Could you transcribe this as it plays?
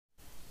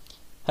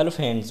Hello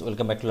friends,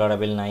 welcome back to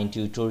Laravel 9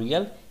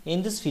 tutorial.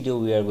 In this video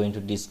we are going to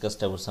discuss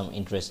about some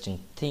interesting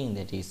thing,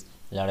 that is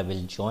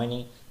Laravel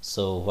joining.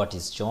 So what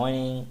is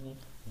joining,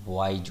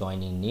 why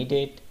joining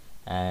needed,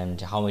 and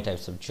how many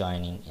types of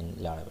joining in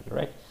Laravel,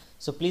 right?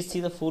 So please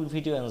see the full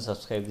video and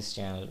subscribe this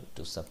channel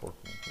to support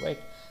me, right?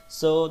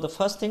 So the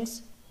first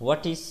things,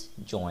 what is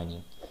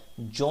joining?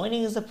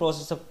 Joining is the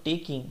process of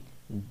taking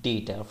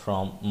data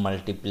from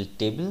multiple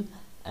tables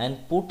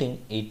and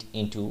putting it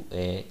into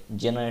a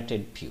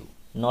generated view.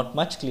 Not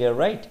much clear,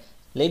 right?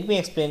 Let me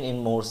explain in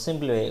more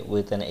simple way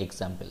with an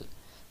example.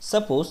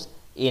 Suppose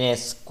in a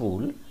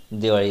school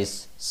there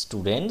is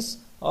students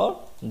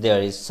or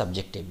there is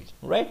subject table,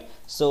 right?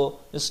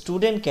 So the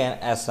student can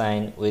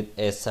assign with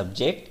a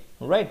subject,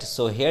 right?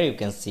 So here you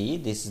can see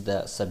this is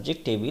the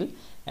subject table,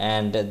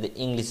 and the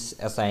English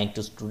assigned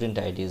to student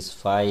ID is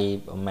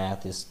 5,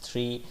 math is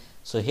 3.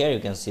 So here you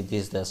can see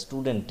this is the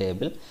student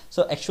table.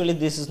 So actually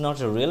this is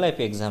not a real life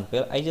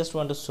example. I just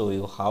want to show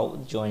you how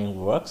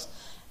joining works.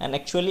 And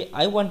actually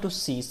I want to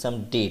see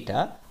some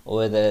data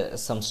with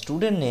some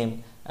student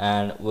name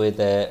and with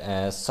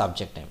a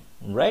subject name,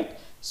 right?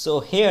 So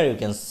here you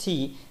can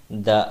see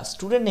the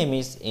student name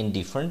is in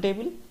different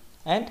table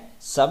and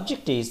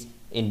subject is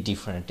in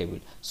different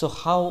table. So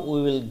how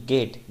we will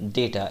get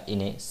data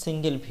in a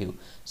single view?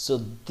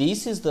 So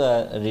this is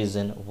the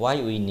reason why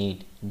we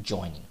need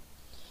joining.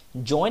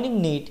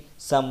 Joining need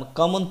some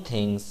common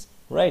things,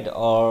 right?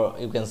 Or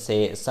you can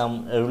say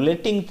some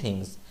relating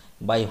things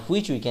by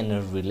which we can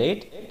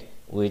relate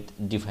with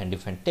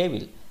different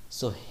table.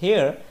 So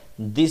here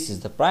this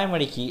is the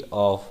primary key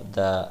of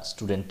the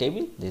student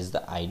table, this is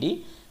the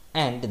ID,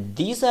 and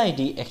this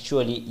ID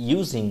actually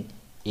using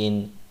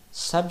in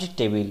subject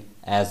table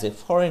as a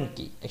foreign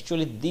key.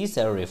 Actually these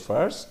are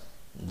refers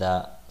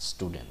the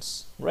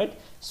students, right?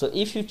 So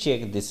if you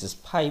check this is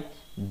 5,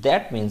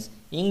 that means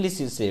English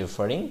is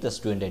referring the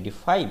student ID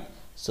 5.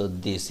 So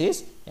this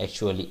is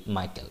actually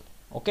Michael.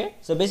 Okay,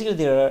 so basically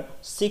there are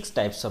 6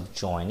 types of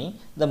joining.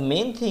 The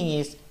main thing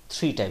is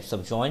 3 types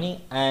of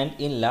joining, and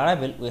in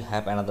Laravel we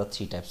have another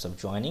 3 types of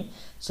joining.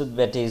 So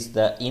that is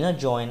the inner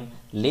join,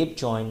 left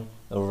join,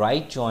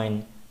 right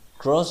join,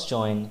 cross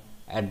join,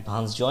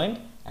 advanced join,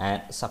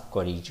 and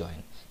subquery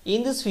join.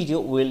 In this video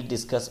we will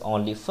discuss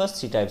only first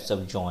 3 types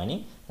of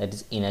joining, that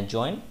is inner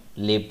join,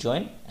 left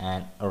join,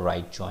 and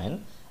right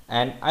join,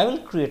 and I will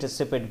create a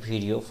separate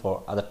video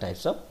for other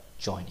types of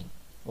joining.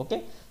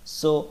 Okay,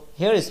 so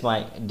here is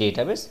my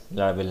database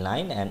Laravel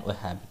 9 and we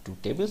have 2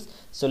 tables.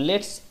 So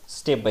let's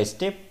step by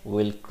step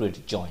we will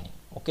create joining.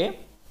 Okay,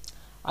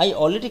 I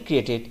already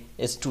created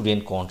a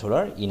student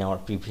controller in our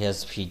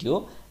previous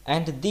video,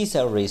 and these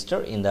are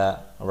registered in the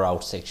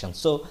route section.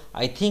 So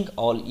I think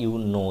all you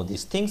know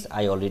these things.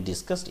 I already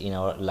discussed in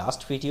our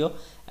last video,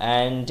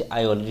 and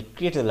I already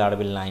created a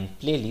Laravel 9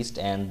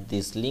 playlist, and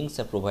these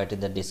links are provided in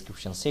the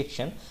description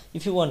section.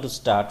 If you want to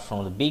start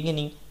from the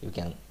beginning, you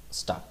can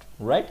start,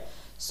 right?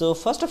 So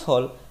first of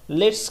all,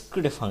 let's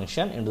create a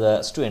function into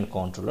the student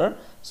controller.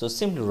 So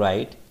simply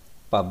write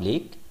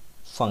public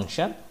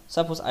function.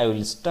 Suppose I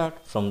will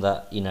start from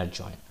the inner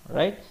join,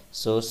 right?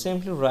 So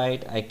simply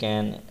write, I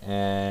can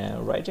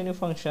write any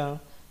function.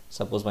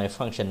 Suppose my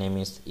function name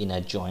is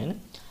inner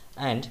join,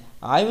 and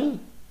I will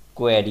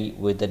query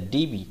with the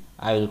DB.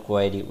 I will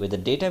query with the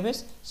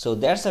database. So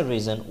that's the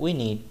reason we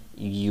need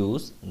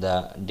use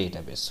the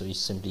database. So you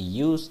simply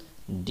use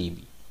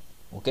DB.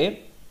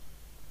 Okay.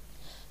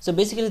 So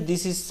basically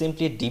this is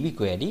simply a DB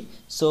query.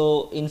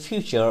 So in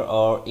future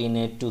or in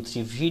a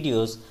 2-3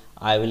 videos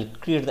I will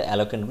create the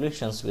eloquent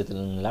relations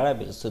within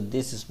Laravel. So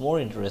this is more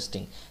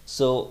interesting.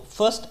 So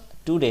first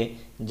today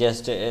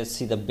just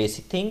see the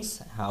basic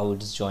things, how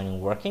it is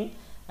joining working,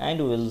 and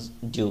we will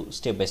do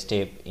step by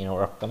step in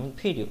our upcoming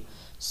video.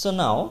 So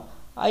now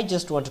I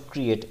just want to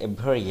create a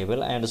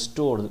variable and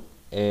store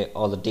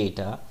all the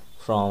data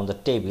from the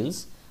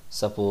tables.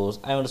 Suppose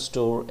I want to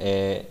store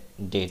a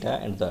data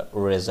in the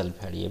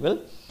result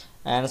variable,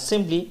 and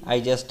simply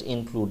I just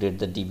included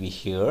the DB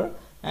here,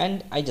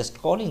 and I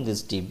just calling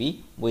this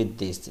DB with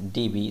this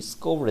DB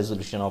scope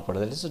resolution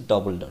operator, that is a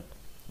double dot.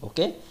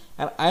 Okay,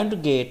 and I want to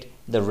get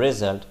the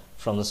result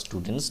from the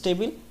students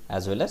table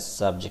as well as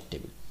subject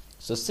table.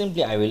 So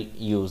simply I will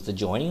use the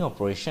joining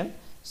operation.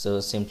 So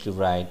simply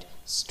write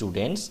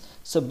students.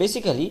 So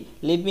basically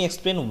let me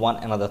explain one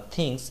another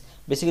things.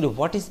 Basically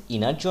what is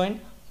inner join,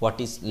 what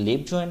is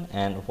left join,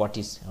 and what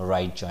is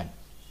right join.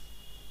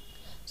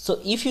 So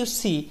if you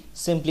see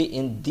simply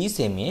in this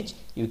image,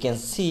 you can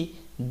see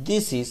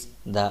this is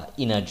the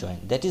inner join,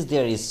 that is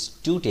there is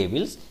 2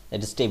 tables,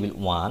 that is table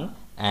 1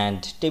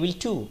 and table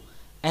 2,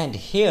 and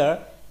here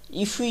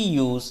if we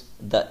use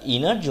the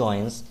inner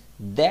joins,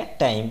 that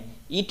time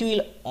it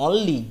will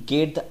only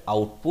get the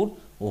output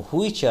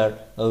which are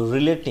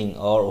relating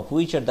or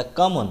which are the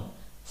common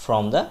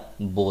from the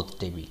both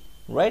table,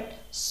 right?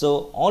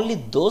 So only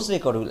those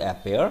record will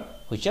appear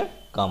which are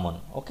common.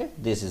 Okay,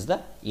 this is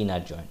the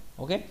inner join.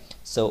 Okay,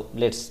 so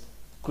let's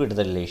create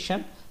the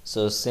relation.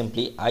 So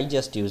simply I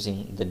just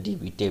using the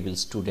DB table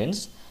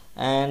students,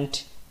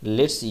 and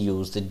let's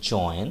use the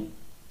join.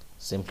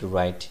 simply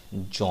write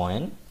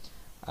join,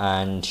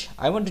 and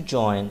I want to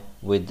join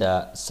with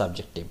the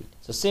subject table.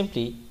 So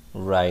simply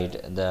write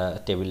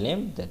the table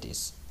name, that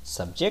is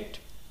subject,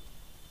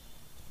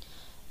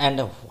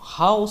 and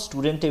how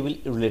student table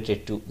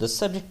related to the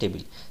subject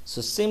table.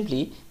 So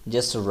simply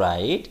just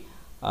write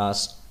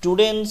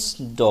students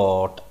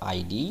dot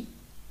id,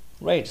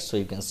 right? So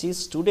you can see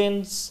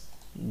students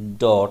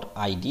dot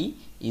id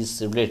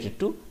is related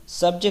to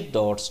subject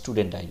dot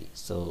student id.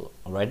 So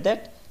write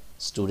that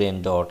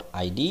student dot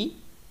id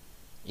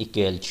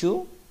equal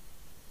to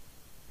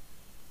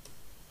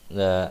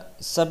the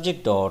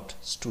subject dot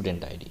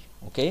student id.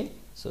 Okay,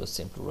 so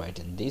simply write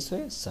in this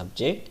way,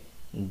 subject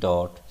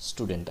dot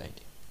student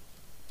id.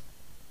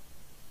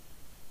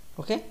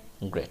 Okay,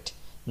 great.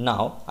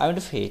 Now I want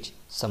to fetch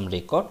some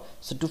record.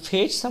 So to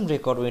fetch some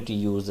record, we need to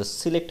use the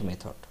select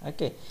method.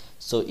 Okay,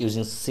 so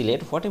using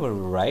select, whatever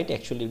we write,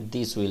 actually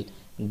this will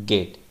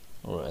get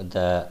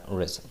the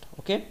result.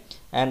 Okay,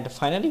 and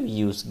finally we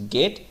use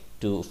get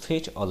to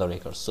fetch all the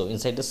records. So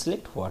inside the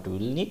select, what we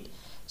will need,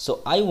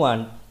 so I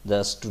want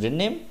the student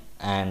name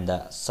and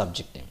the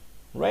subject name,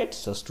 right?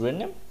 So student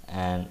name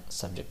and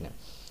subject name.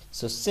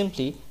 So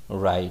simply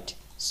write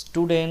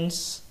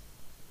students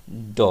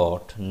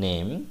dot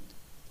name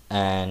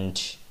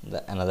and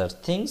the another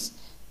things,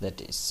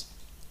 that is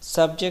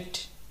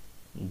subject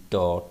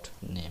dot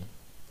name,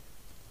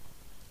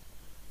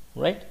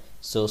 right?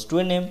 So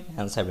student name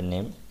and subject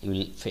name you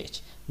will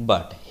fetch,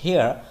 but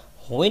here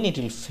when it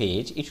will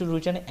fetch, it will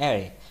return an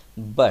array,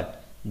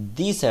 but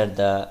these are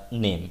the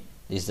name.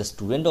 This is the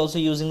student also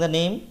using the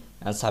name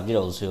and subject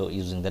also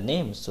using the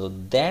name, so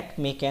that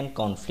make an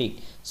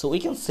conflict. So we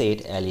can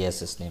set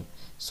aliases name.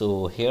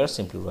 So here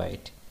simply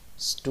write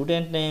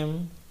student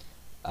name,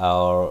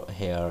 or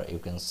here you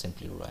can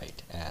simply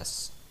write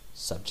as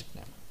subject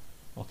name.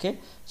 Okay,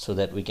 so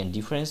that we can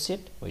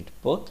differentiate with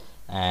both,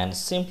 and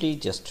simply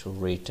just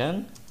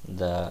return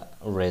the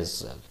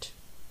result.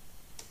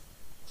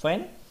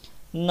 Fine.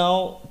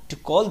 Now to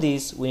call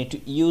this, we need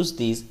to use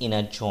this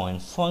inner join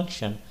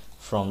function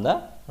from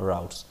the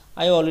routes.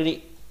 I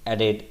already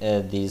added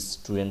this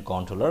student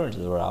controller into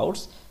the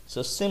routes,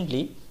 so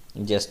simply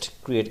just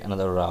create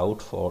another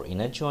route for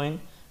inner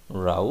join,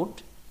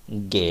 route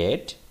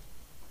get,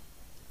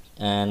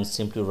 and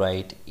simply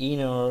write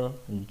inner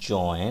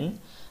join,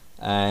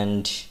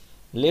 and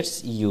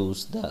let's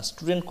use the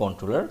student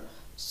controller.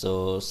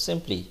 So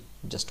simply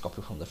just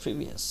copy from the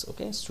previous.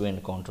 Okay,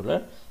 student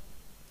controller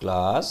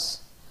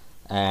class,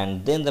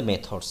 and then the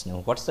method's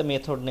name. What's the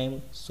method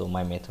name? So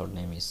my method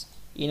name is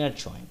inner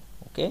join.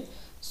 Okay,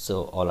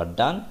 so all are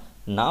done.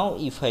 Now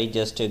if I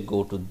just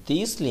go to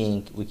this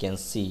link, we can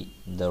see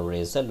the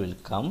result will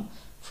come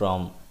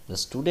from the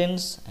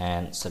students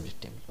and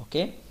subject table.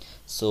 Okay,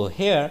 so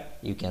here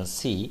you can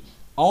see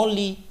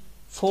only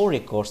 4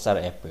 records are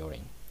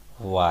appearing.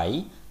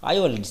 Why? I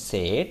already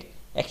said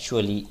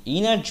actually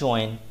inner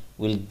join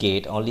will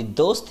get only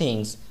those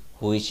things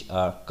which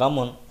are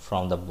common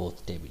from the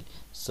both table.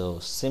 So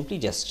simply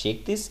just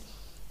check this.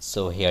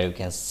 So here you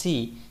can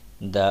see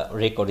the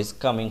record is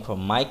coming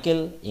from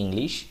Michael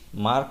English,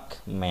 Mark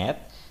Math.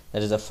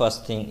 That is the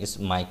first thing is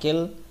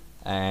Michael,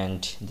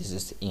 and this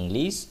is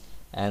English,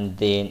 and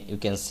then you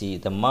can see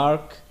the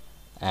Mark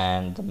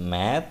and the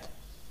Math,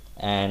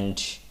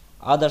 and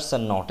others are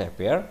not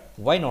appear.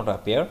 Why not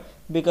appear?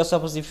 Because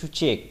suppose if you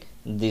check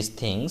these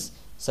things,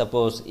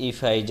 suppose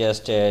if I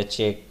just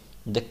check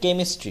the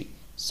chemistry,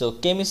 so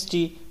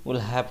chemistry will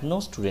have no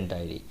student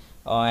ID,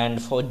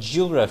 and for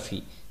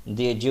geography,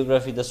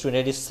 the student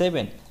ID is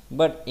 7,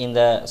 but in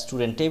the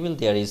student table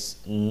there is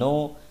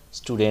no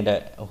student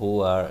who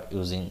are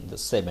using the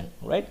 7,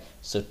 right?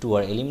 So 2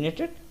 are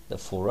eliminated, the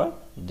 4 are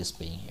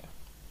displaying here.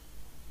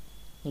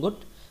 Good.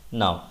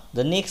 Now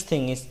the next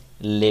thing is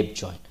left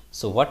join.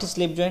 So what is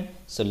left join?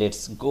 So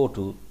let's go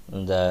to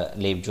the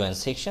left join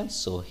section.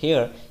 So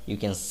here you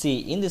can see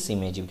in this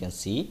image, you can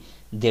see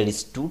there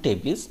is 2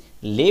 tables.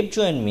 Left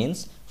join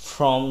means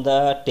from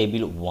the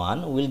table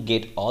 1 we will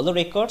get all the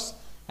records,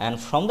 and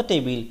from the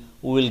table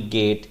we will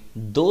get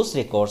those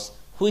records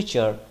which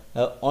are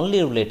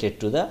only related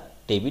to the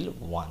table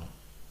 1.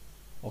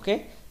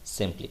 Okay,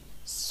 simply.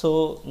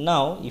 So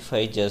now if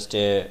I just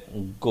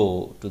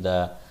go to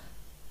the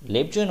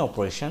left join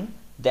operation,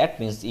 that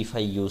means if I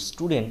use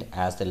student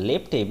as the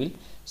left table,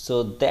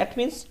 so that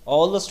means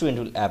all the student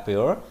will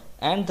appear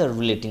and the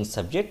relating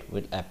subject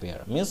will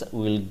appear, means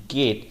we will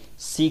get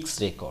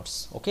 6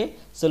 records. Okay,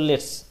 so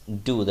let's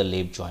do the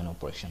left join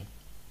operation.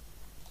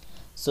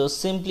 So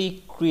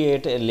simply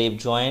create a left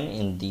join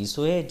in this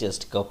way,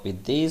 just copy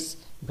this,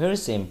 very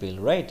simple,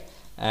 right?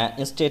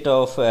 Instead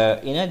of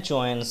inner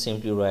join,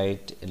 simply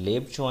write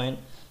left join,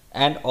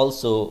 and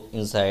also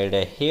inside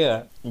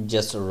here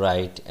just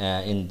write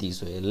in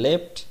this way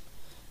left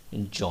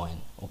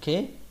join.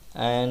 Okay,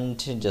 and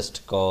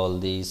just call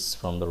this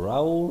from the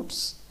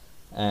routes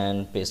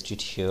and paste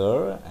it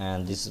here,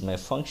 and this is my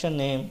function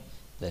name,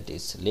 that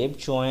is left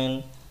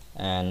join,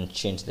 and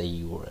change the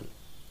URL.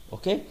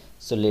 Okay,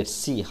 so let's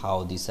see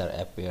how these are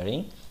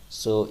appearing.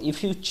 So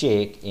if you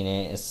check in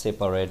a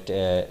separate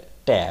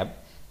tab,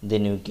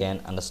 then you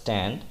can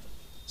understand.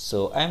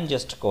 So I am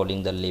just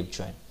calling the lab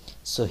join.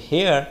 So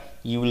here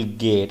you will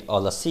get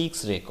all the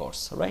 6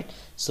 records, right?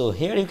 So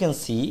here you can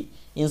see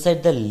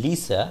inside the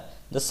Lisa,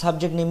 the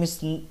subject name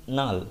is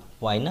null.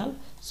 Why null?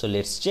 So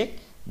let's check.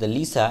 The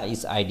Lisa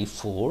is ID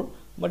 4,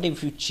 but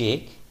if you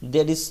check,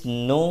 there is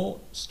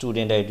no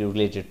student ID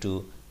related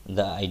to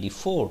the ID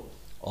 4.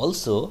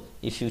 Also,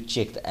 if you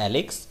check the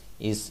Alex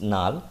is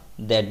null,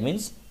 that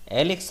means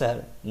Alex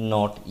are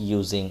not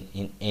using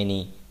in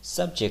any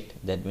subject.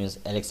 That means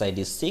Alex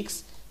ID is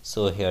 6.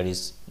 So here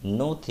is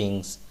no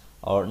things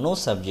or no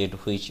subject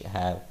which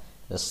have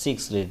the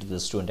 6 related to the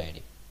student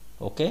ID.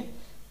 Okay,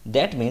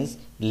 that means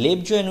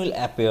lab join will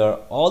appear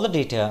all the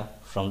data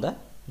from the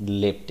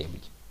lab table.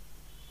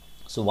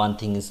 So one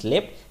thing is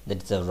left,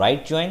 that is a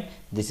right join.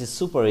 This is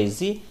super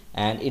easy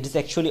and it is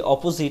actually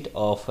opposite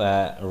of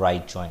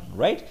right join,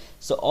 right?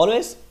 So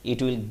always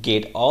it will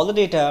get all the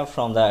data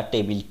from the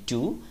table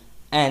 2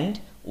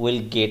 and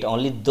will get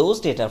only those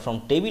data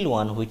from table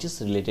 1 which is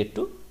related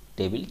to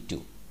table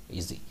 2.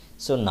 Easy.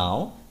 So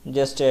now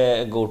just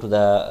go to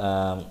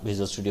the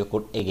Visual Studio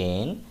Code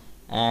again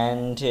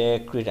and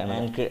create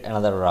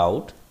another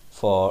route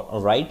for a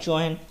right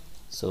join.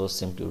 So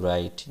simply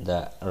write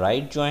the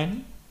right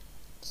join.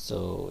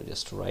 So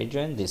just right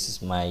join, this is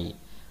my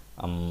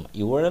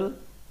URL,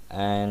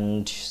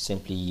 and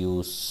simply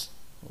use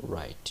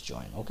right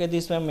join. Okay,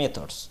 these are my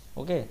methods.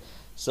 Okay,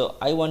 so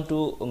I want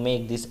to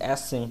make this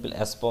as simple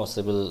as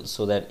possible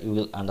so that you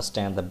will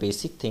understand the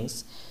basic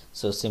things.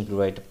 So simply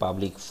write a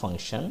public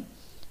function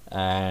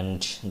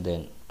and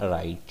then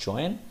right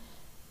join,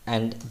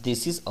 and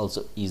this is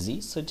also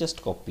easy. So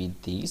just copy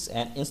this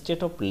and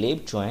instead of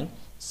lab join,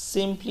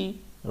 simply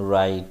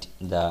write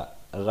the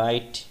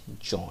right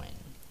join.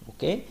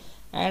 Okay,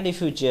 and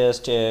if you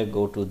just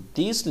go to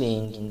this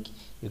link,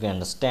 you can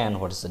understand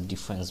what is the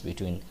difference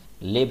between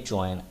lab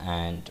join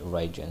and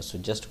right join. So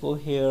just go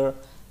here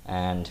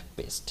and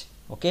paste.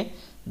 Okay,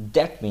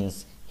 that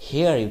means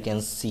here you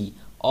can see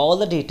all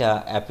the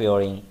data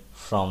appearing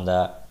from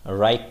the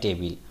right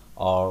table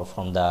or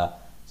from the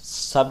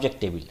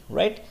subject table,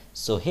 right?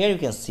 So here you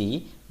can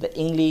see the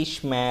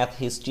English, math,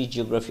 history,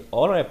 geography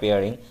all are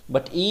appearing,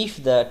 but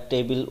if the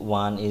table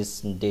 1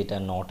 is data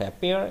not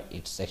appear,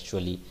 it's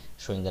actually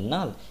showing the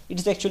null. It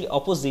is actually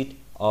opposite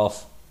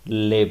of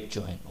lab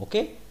join.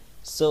 Okay,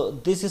 so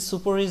this is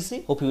super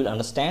easy. Hope you will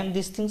understand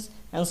these things,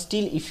 and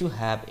still if you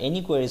have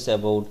any queries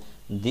about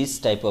this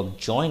type of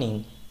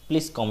joining,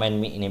 please comment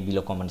me in a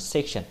below comment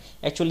section.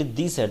 Actually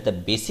these are the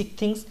basic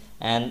things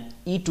and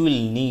it will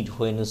need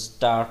when you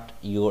start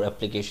your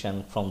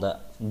application from the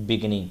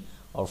beginning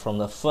or from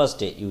the first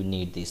day. You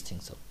need these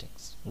things,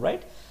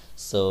 right?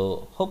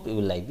 So hope you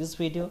will like this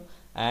video,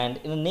 and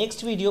in the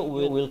next video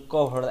we will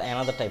cover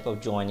another type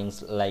of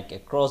joinings like a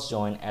cross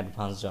join,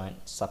 advanced join,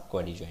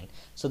 subquery join.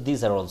 So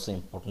these are also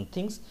important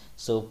things.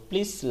 So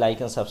please like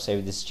and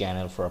subscribe this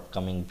channel for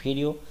upcoming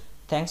video.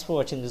 Thanks for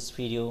watching this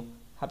video.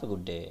 Have a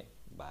good day.